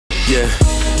Yeah,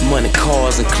 money,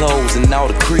 cars, and clothes, and all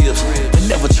the cribs. I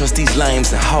never trust these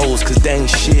lames and hoes, cause they ain't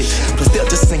shit. Plus they'll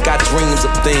just think I dreams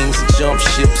of things and jump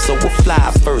ship. So we'll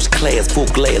fly first class, full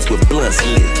glass with blunts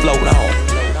lit, float on.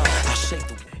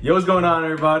 Yo, what's going on,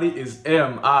 everybody? It's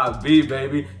M.I.B,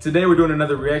 baby. Today we're doing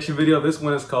another reaction video. This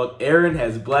one is called Eren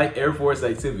has Black Air Force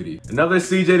Activity. Another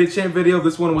CJ the Champ video.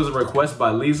 This one was a request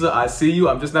by Lisa. I see you.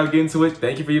 I'm just now getting to it.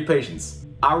 Thank you for your patience.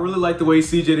 I really like the way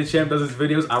CJ the Champ does his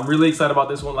videos. I'm really excited about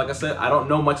this one. Like I said, I don't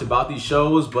know much about these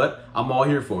shows, but I'm all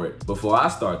here for it. Before I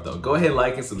start though, go ahead,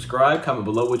 like and subscribe. Comment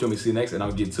below what you want me to see next and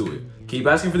I'll get to it. Keep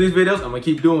asking for these videos. I'm gonna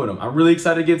keep doing them. I'm really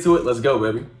excited to get to it. Let's go,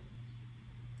 baby.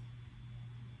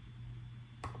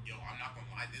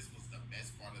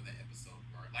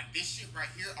 This shit right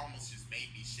here almost just made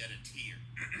me shed a tear.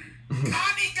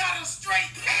 Connie got a straight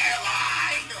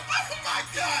hairline! Oh my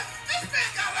god! This man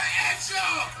got an edge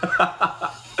up!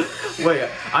 Wait,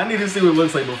 I need to see what it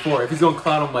looks like before. If he's gonna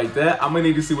clown him like that, I'm gonna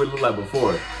need to see what it looked like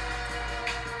before. Alright,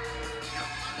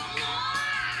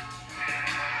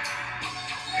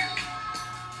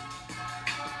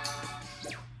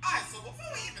 so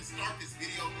before we even start this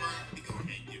video, bro, we go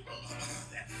ahead and give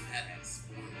that fat ass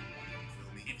spoiler warning, you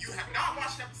feel me? If you have not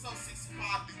watched episode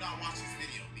 65, do not watch this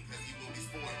video because you will be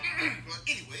spoiled. But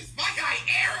anyways, my guy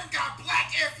Eren got Black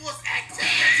Air Force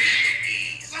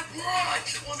Activity. Like, bro,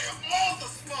 he wanted all the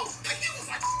smoke. Like, he was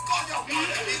like, all y'all want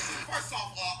this. First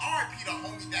off, RIP the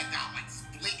homie that got, like,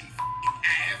 split in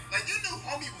half. Like, you knew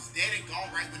homie was dead and gone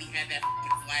right when he had that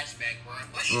flashback, bro.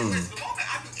 But anyways, the moment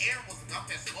I knew Eren was about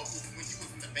that smoke was when he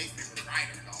was in the basement with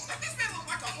Reiner and all. Like, this man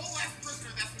looked like a whole ass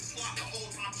prisoner that's been locked the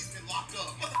whole time he's been locked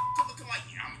up. Motherfucker looking like,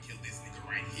 yeah, I'm gonna kill this nigga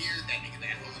right here. That nigga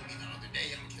that holding me the other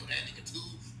day. I'm gonna kill that nigga too.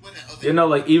 You know,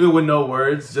 like, even with no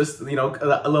words, just, you know,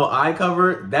 a little eye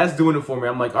cover, that's doing it for me.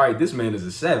 I'm like, all right, this man is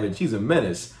a savage. He's a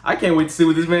menace. I can't wait to see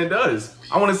what this man does.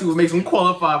 I want to see what makes him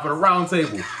qualify for the round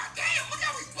table. God damn, look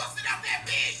how he busted out that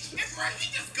bitch. It's right,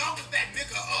 he just gobbled that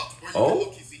nigga up. Where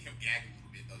oh? You see him gag a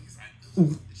little bit, though. He's like,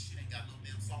 ooh, this shit ain't got no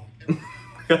damn salt.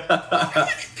 How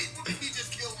many people did he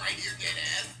just kill right here, dead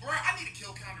ass? Bro, I need a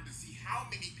kill counter to see how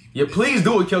many people. Yeah, please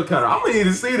do a kill counter. I'm going to need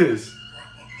to see this.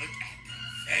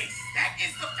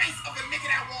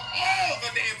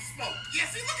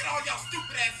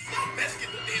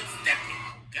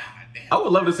 I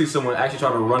would love to see someone actually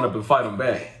try to run up and fight him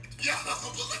back. Yo, but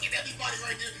look at everybody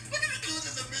right there. Look at the dude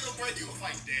in the middle right there. He was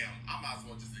like, damn, I might as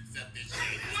well just accept this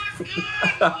shit.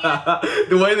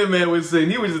 The way the man was saying,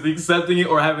 he was just accepting it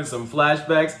or having some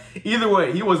flashbacks. Either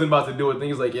way, he wasn't about to do a thing.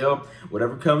 He was like, yo,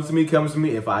 whatever comes to me, comes to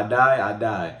me. If I die, I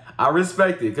die. I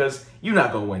respect it because you're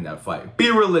not going to win that fight.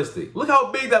 Be realistic. Look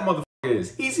how big that motherfucker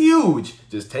is. He's huge.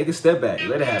 Just take a step back.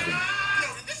 Let it happen. Yo,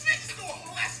 did this man just do a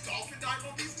whole ass dolphin dive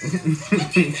on these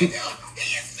niggas?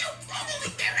 He is still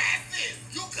pummeling their asses.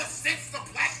 You could sense the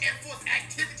Black Air Force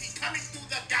activity coming through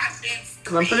the goddamn screen.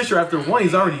 Because I'm pretty sure after one,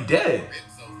 he's already dead.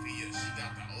 Sophia, she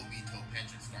got the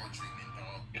Obito-Petric star treatment,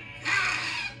 dog.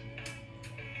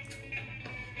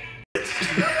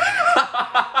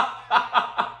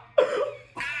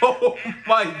 Oh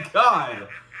my god.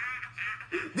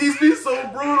 These be so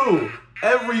brutal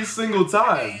every single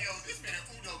time. Yo, this man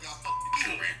Udo got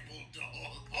fucking trampled,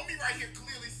 dog. Homie right here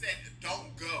clearly said,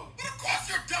 don't go. But of course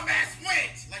your dumb ass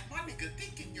went. Like, my nigga,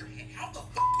 think in your head, how the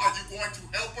fuck are you going to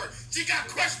help her? She got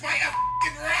crushed by a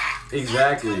fucking rock.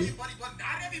 Exactly. But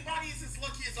not everybody is as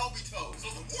lucky as Obito. So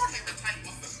the Warhammer type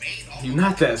was the main. You're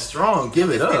not that strong.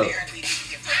 Give it up. Time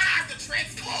to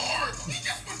transform. He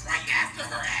just went right after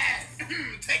her ass.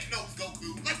 Take notes,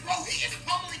 Goku. Like, bro, he is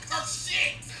pummeling her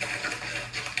shit.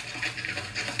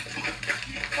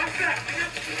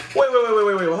 Wait,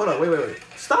 hold on, wait.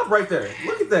 Stop right there.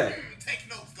 Look at that. Take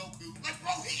notes, Goku. Like,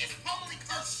 bro, he is pummeling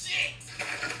her shit.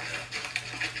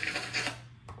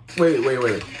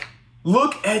 Wait.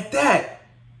 Look at that.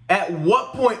 At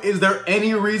what point is there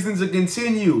any reason to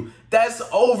continue? That's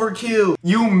overkill.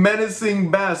 You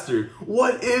menacing bastard.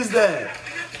 What is that?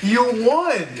 You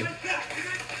won.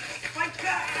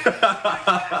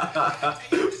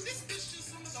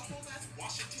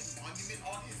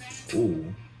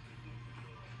 Ooh.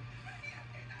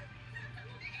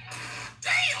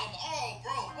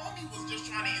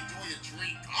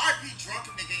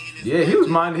 Yeah, he was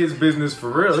minding his business for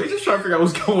real. He just trying to figure out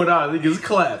what's going on. I think it's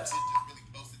clapped.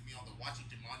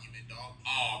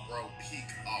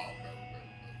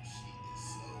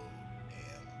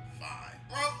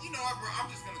 I'm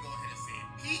just gonna go ahead and say it.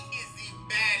 Pete is the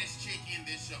baddest chick in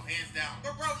this show, hands down.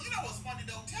 But bro, you know what's funny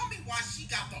though? Tell me why she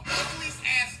got the ugliest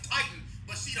ass Titan,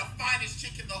 but she the finest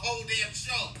chick in the whole damn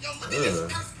show. Yo, look at this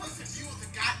first person view of the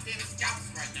goddamn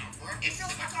scouts right now, bro. It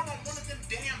feels like I'm on one of them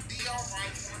damn VR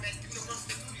rides from that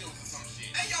Universal Studios or some shit.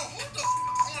 Hey yo, who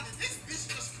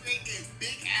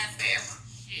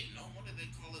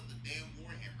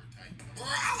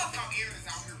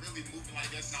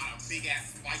big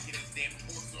ass spike in his damn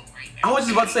torso right now. I was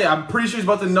just about to say, I'm pretty sure he's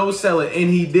about to no sell it, and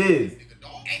he did.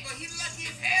 Hey, but he lucky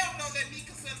as hell know that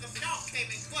Nika said the scout came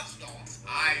and clutched on.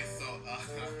 Alright,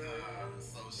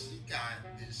 so she got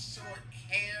this short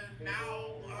hair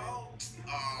now.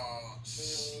 Oh,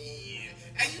 shit.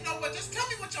 And you know what? Just tell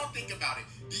me what y'all think about it.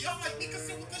 Do y'all like Nika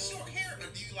sit with the short hair, or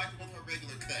do you like it with her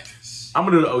regular cut? I'm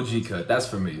gonna do the OG cut. That's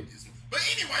for me. But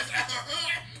anyways,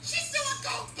 she's still a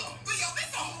ghost though. But yo,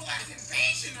 this a whole ass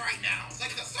invasion right now.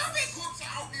 Like the survey corps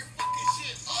are out here fucking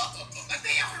shit up. Like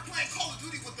they out here playing Call of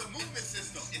Duty with the movement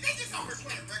system. And they just out here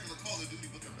playing regular Call of Duty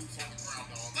with the boots on the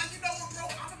ground, dog. Like you know what, bro?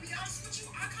 I'm gonna be honest with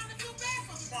you. I kind of feel bad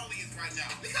for the Marlians right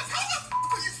now. Because how the f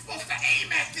are you supposed to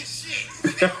aim at this shit?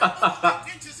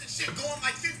 Ninjas and shit going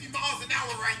like 50 miles an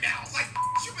hour right now. Like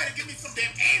you better give me some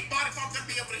damn aimbot if I'm gonna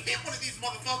be able to hit one of these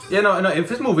motherfuckers. Yeah, no,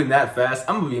 if it's moving that fast,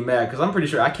 I'm gonna be mad because I'm pretty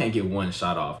sure I can't get one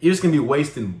shot off. You're just gonna be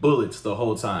wasting bullets the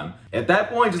whole time. At that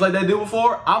point, just like that dude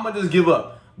before, I'm gonna just give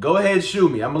up. Go ahead,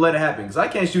 shoot me. I'm gonna let it happen because I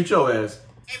can't shoot your ass.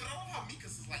 Hey, but I love how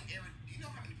Mikas is like, Eren, do you know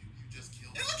how many people you just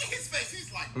killed? And look at his face.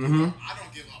 He's like, I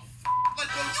don't give a f. Like,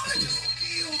 bro, you can just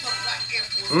feel the Black Air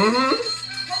Force coming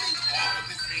off of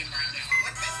this man right now.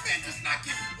 Like, this man does not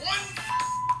give one f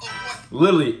of what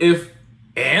Literally, if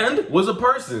and was a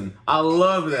person, I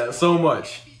love that so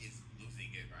much. he is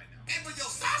losing it right now. Hey, but yo,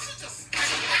 Sasha just out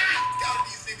of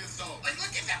these niggas, though. Like,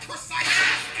 look at that precise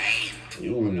aim.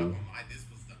 Yo, I'm not gonna lie, this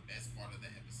was the best part of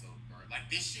the episode, bro. Like,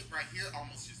 this shit right here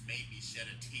almost just made me shed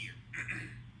a tear.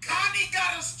 Connie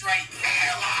got a straight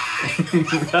hairline! Oh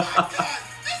my god!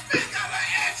 This man got an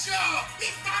edge up!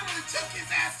 He finally took his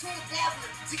ass to a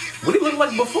barber to get What did he look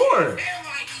like before?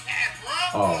 hairline he had, bro.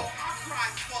 Oh. Yo, I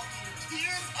cried fucking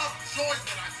tears of joy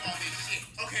when I saw this shit.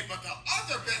 Okay, but the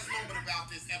other best moment about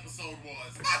this episode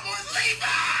was my boy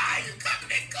Levi coming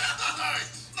in clutch.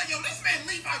 Like, yo, this man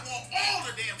Levi want all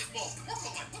the damn smoke. We're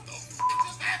going like, what the f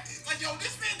just happened? Like, yo,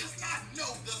 this man does not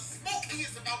know the smoke he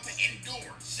is about to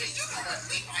endure. Shit, you know what?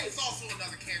 Levi is also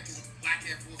another character with Black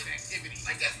Air Force activity.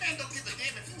 Like, this man don't give a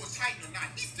damn if you a Titan or not.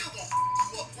 He's still gonna f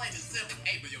you up plain and simple.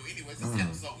 Hey, but yo, anyways, this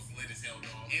episode was lit as hell,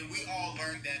 dog. And we all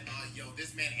learned that, yo,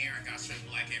 this man Eren got straight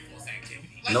Black Air Force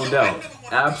activity. Like, No yo, doubt. I never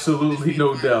wanted to Absolutely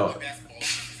know no doubt. like,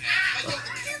 yo,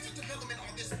 the character development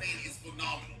on this man is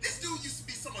phenomenal. This dude used to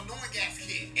be some annoying ass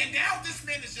kid, and now this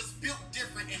man is just built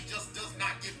different and just does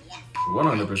not give one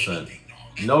 100%.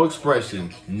 No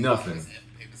expression, nothing.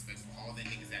 All the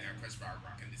niggas that got crushed by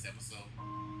Rock in this episode.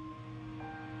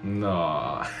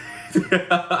 Nah.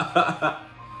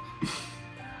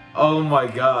 Oh my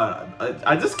god.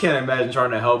 I just can't imagine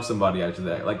trying to help somebody after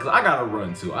that. Like, 'cause I gotta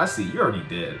run too. I see, you're already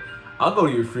dead. I'll go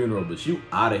to your funeral, but you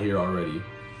out of here already.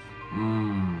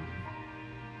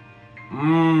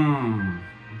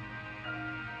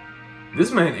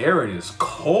 This man Eren is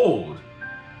cold.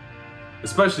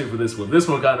 Especially for this one. This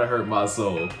one kinda hurt my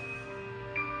soul.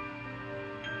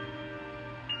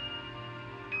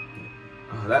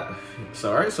 Oh,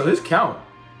 sorry, so his count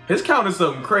is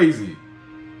something crazy.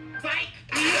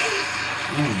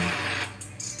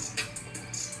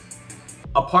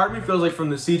 A part of me feels like from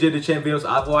the CJ the Champ videos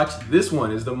I've watched, this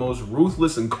one is the most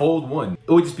ruthless and cold one.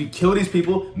 It would just be kill these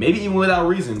people, maybe even without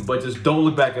reason, but just don't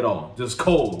look back at all. Just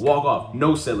cold, walk off,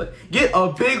 no sell it. Get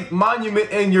a big monument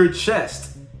in your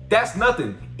chest. That's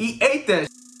nothing. He ate that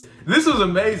shit. This was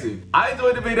amazing. I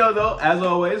enjoyed the video though, as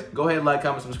always. Go ahead, like,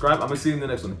 comment, subscribe. I'm gonna see you in the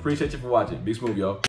next one. Appreciate you for watching. Be smooth, y'all.